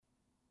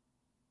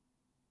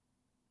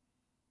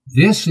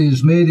This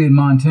is Made in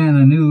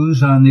Montana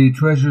News on the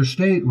Treasure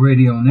State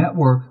Radio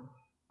Network.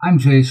 I'm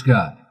Jay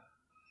Scott.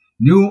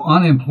 New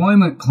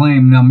unemployment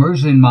claim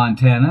numbers in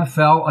Montana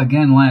fell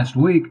again last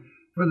week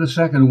for the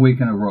second week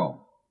in a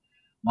row.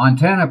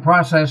 Montana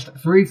processed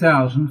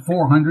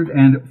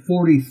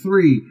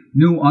 3,443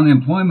 new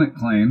unemployment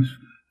claims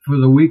for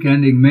the week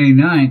ending May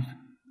 9th,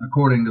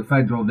 according to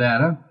federal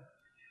data.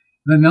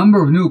 The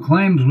number of new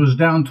claims was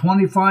down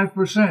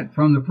 25%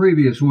 from the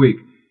previous week.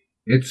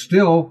 It's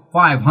still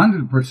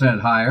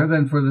 500% higher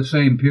than for the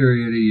same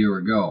period a year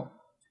ago.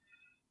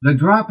 The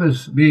drop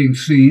is being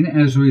seen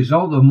as a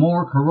result of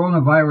more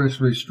coronavirus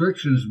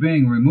restrictions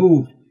being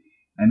removed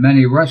and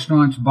many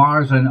restaurants,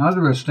 bars, and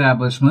other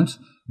establishments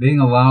being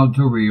allowed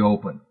to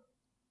reopen.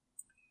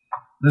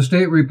 The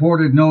state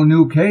reported no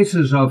new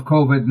cases of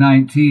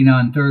COVID-19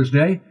 on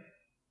Thursday.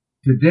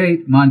 To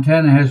date,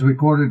 Montana has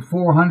recorded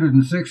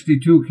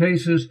 462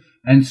 cases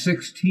and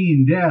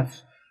 16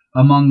 deaths,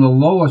 among the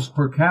lowest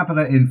per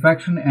capita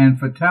infection and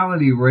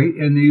fatality rate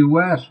in the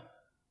U.S.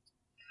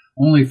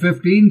 Only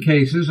 15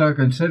 cases are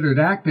considered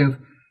active,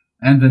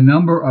 and the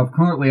number of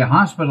currently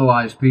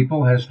hospitalized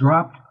people has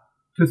dropped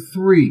to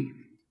 3.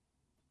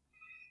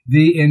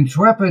 The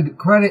Intrepid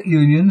Credit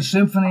Union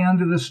Symphony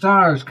Under the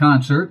Stars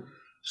concert,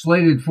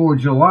 slated for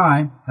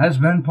July, has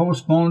been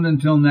postponed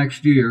until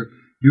next year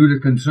due to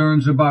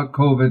concerns about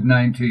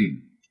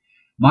COVID-19.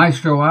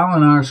 Maestro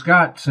Alan R.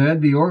 Scott said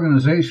the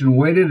organization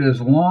waited as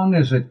long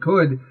as it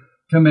could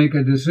to make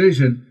a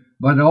decision,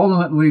 but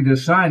ultimately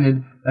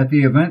decided that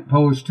the event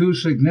posed too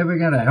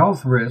significant a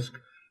health risk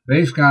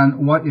based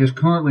on what is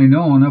currently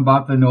known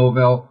about the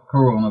novel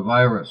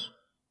coronavirus.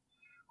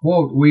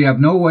 Quote, "We have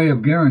no way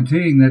of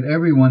guaranteeing that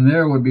everyone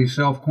there would be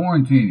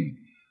self-quarantining.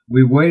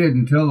 We waited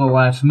until the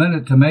last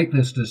minute to make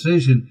this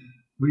decision.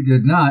 We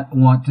did not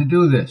want to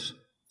do this.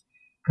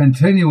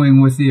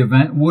 Continuing with the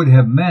event would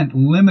have meant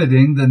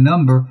limiting the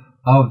number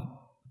of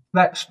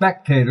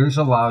spectators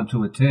allowed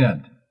to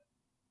attend."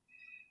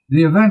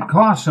 The event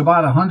costs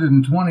about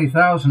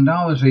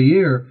 $120,000 a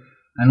year,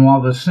 and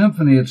while the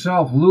symphony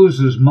itself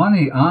loses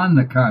money on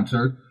the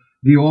concert,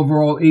 the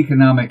overall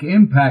economic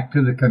impact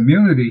to the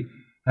community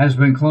has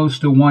been close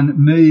to $1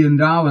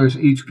 million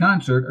each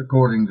concert,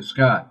 according to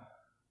Scott.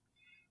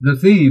 The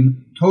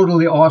theme,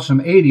 Totally Awesome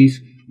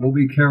 80s, will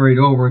be carried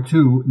over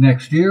to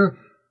next year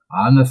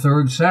on the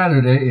third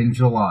Saturday in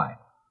July.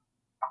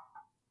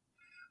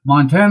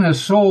 Montana's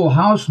sole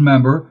House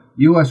member,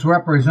 U.S.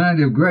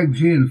 Representative Greg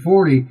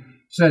Gianforte,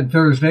 said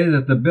Thursday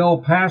that the bill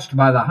passed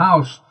by the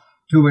House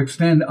to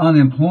extend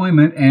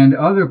unemployment and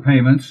other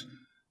payments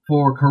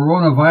for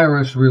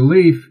coronavirus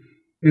relief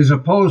is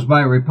opposed by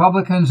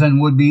Republicans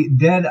and would be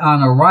dead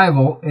on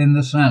arrival in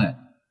the Senate.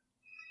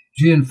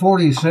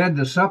 Gianforte said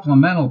the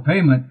supplemental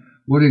payment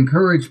would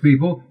encourage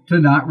people to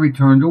not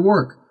return to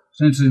work,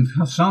 since in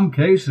some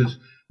cases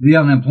the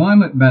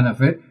unemployment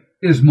benefit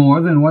is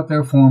more than what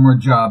their former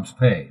jobs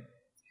pay.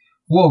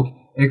 Quote,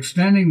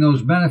 "Extending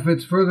those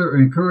benefits further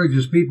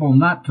encourages people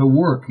not to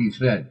work," he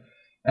said,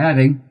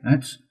 adding,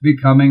 "That's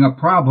becoming a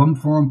problem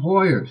for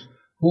employers."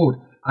 Quote,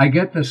 "I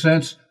get the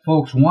sense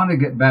folks want to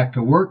get back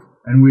to work,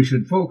 and we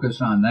should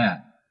focus on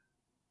that."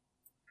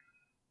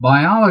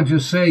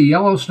 Biologists say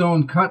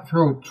Yellowstone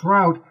cutthroat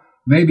trout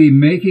may be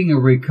making a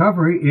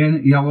recovery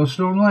in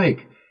Yellowstone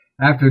Lake,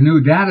 after new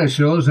data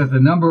shows that the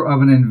number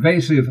of an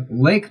invasive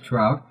lake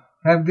trout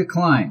have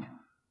declined.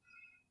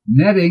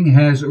 Netting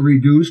has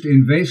reduced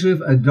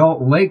invasive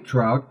adult lake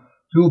trout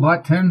to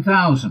about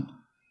 10,000.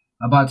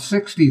 About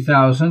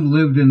 60,000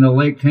 lived in the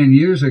lake 10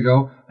 years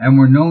ago and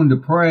were known to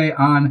prey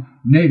on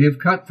native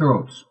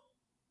cutthroats.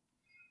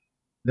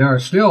 There are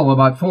still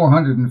about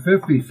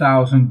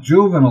 450,000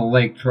 juvenile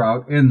lake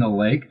trout in the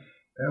lake.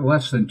 They're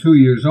less than 2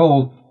 years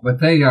old, but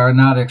they are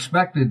not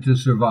expected to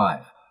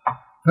survive.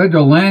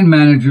 Federal land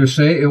managers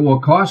say it will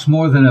cost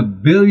more than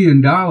 $1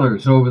 billion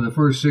over the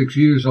first 6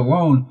 years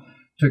alone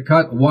to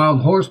cut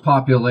wild horse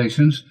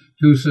populations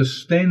to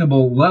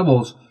sustainable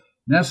levels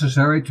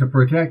necessary to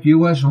protect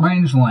U.S.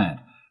 rangeland,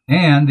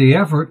 and the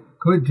effort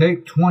could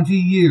take 20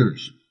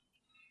 years.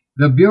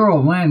 The Bureau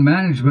of Land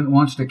Management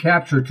wants to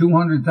capture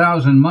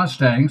 200,000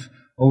 mustangs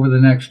over the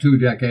next 2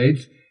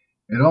 decades.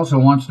 It also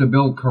wants to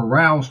build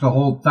corrals to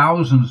hold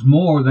thousands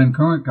more than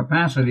current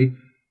capacity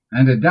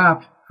and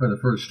adopt, for the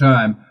first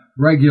time,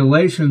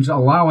 regulations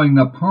allowing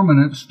the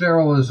permanent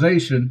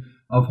sterilization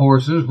of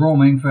horses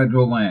roaming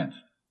federal lands.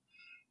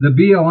 The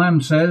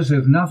BLM says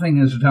if nothing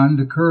is done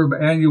to curb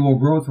annual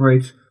growth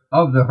rates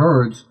of the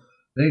herds,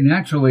 they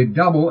naturally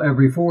double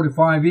every 4 to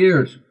 5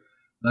 years.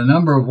 The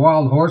number of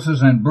wild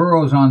horses and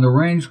burros on the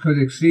range could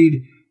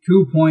exceed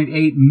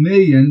 2.8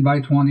 million by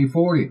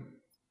 2040.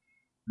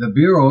 The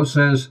Bureau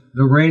says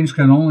the range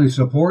can only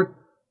support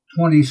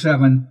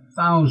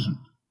 27,000.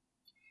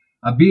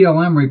 A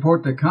BLM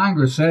report to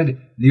Congress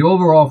said the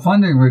overall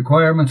funding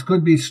requirements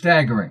could be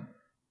staggering.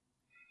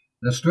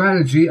 The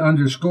strategy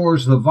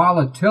underscores the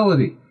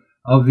volatility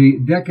of the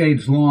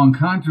decades-long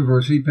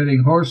controversy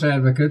pitting horse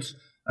advocates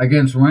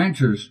against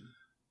ranchers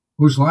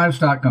whose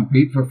livestock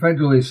compete for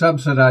federally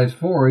subsidized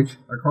forage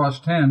across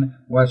 10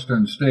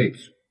 western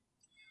states.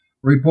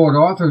 Report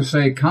authors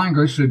say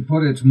Congress should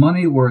put its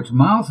money where its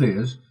mouth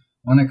is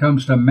when it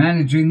comes to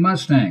managing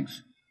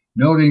Mustangs,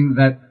 noting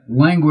that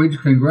language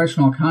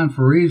congressional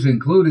conferees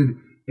included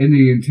in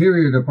the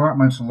Interior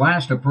Department's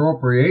last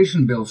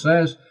appropriation bill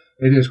says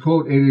it is,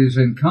 quote, it is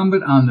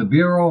incumbent on the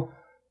Bureau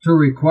to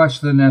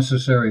request the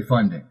necessary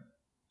funding.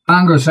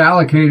 Congress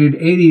allocated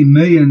 $80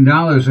 million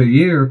a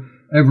year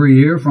every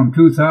year from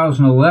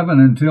 2011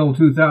 until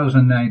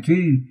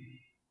 2019.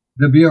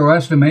 The Bureau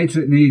estimates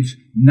it needs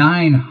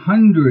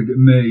 $900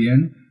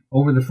 million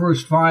over the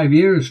first 5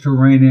 years to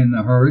rein in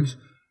the herds.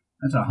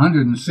 That's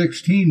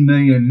 $116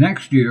 million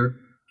next year,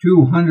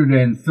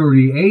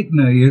 $238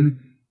 million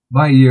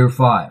by year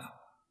 5.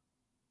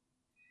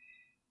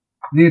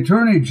 The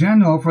Attorney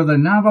General for the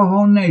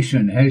Navajo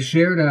Nation has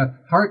shared a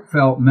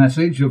heartfelt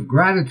message of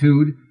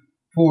gratitude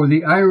for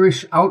the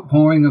Irish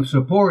outpouring of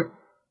support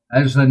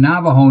as the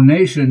Navajo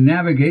Nation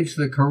navigates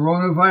the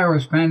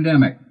coronavirus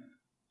pandemic.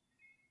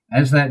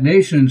 As that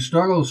nation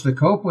struggles to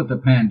cope with the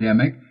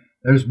pandemic,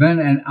 there's been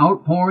an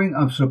outpouring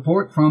of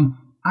support from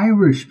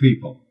Irish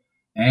people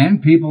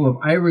and people of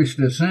Irish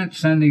descent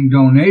sending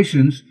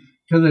donations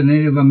to the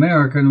Native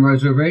American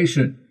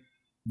reservation.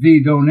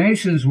 The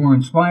donations were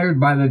inspired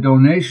by the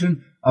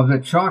donation of the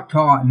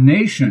Choctaw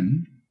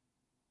Nation.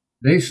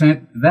 They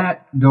sent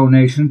that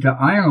donation to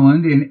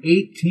Ireland in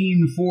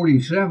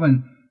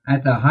 1847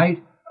 at the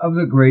height of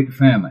the Great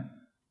Famine.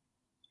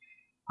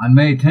 On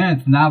May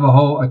 10th,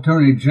 Navajo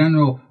Attorney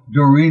General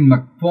Doreen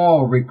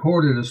McFall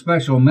recorded a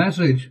special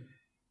message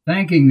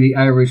thanking the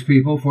Irish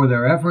people for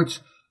their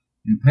efforts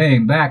in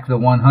paying back the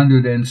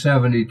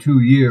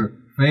 172-year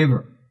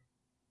favor.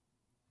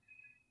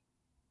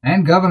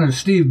 And Governor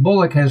Steve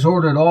Bullock has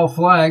ordered all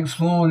flags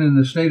flown in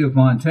the state of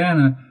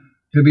Montana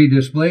to be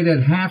displayed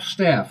at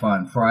half-staff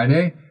on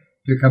Friday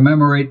to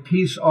commemorate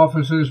Peace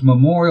Officers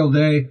Memorial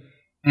Day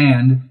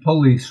and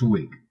Police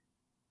Week.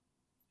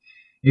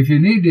 If you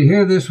need to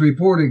hear this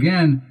report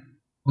again,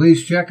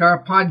 please check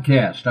our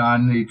podcast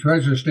on the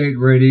Treasure State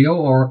Radio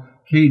or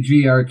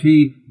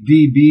KGRT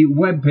DB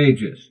web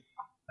pages.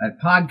 That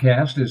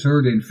podcast is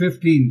heard in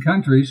 15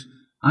 countries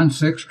on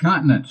 6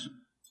 continents.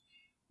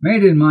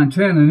 Made in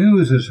Montana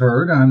News is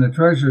heard on the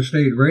Treasure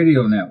State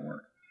Radio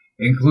Network,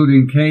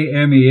 including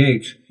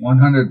KMEH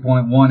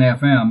 100.1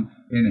 FM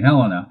in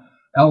Helena,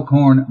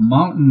 Elkhorn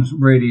Mountains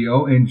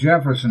Radio in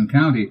Jefferson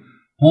County,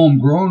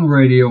 Homegrown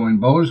Radio in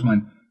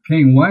Bozeman,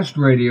 King West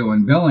Radio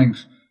in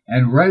Billings,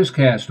 and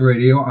Rescast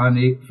Radio on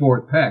the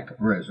Fort Peck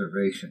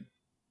Reservation.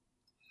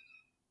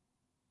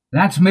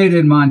 That's Made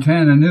in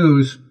Montana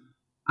News.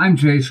 I'm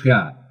Jay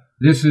Scott.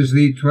 This is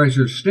the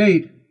Treasure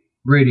State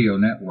Radio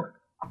Network.